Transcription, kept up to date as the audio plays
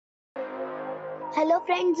Hello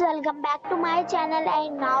friends, welcome back to my channel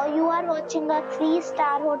and now you are watching a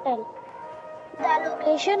 3-star hotel. The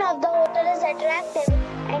location of the hotel is attractive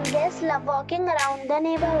and guests love walking around the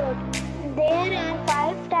neighborhood. There are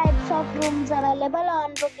 5 types of rooms available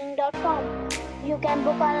on booking.com. You can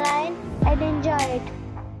book online and enjoy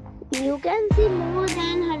it. You can see more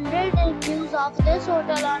than 100 reviews of this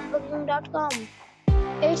hotel on booking.com.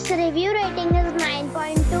 Its review rating is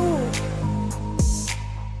 9.2.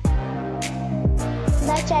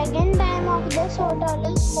 The check-in time of this hotel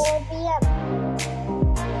is 4 p.m.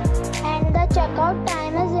 and the checkout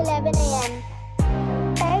time is 11 a.m.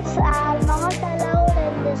 Pets are not allowed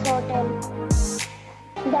in this hotel.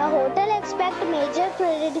 The hotel accepts major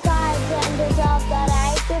credit cards and reserves the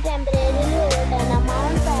right to temporarily hold an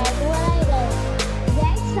amount prior to arrival.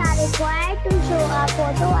 Guests are required to show a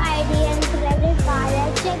photo ID and credit card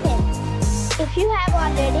at check-in. If you have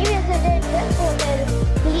already visited this hotel,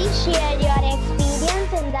 please share your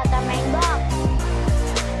experience in the comment box.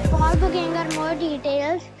 For booking or more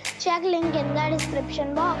details, check link in the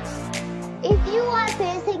description box. If you are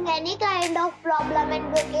facing any kind of problem in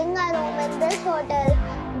booking a room in this hotel,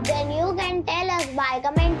 then you can tell us by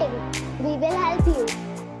commenting. We will help you.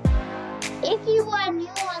 If you are new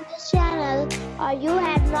on this channel or you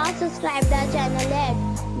have not subscribed our channel yet,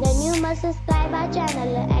 then you must subscribe our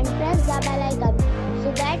channel and press the bell icon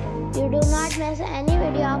so that you do not miss any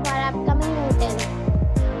video of our upcoming hotel.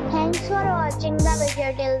 Thanks for watching the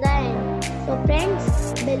video till the end. So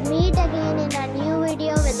friends, we'll meet again in a new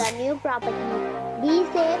video with a new property. Be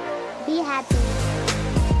safe, be happy.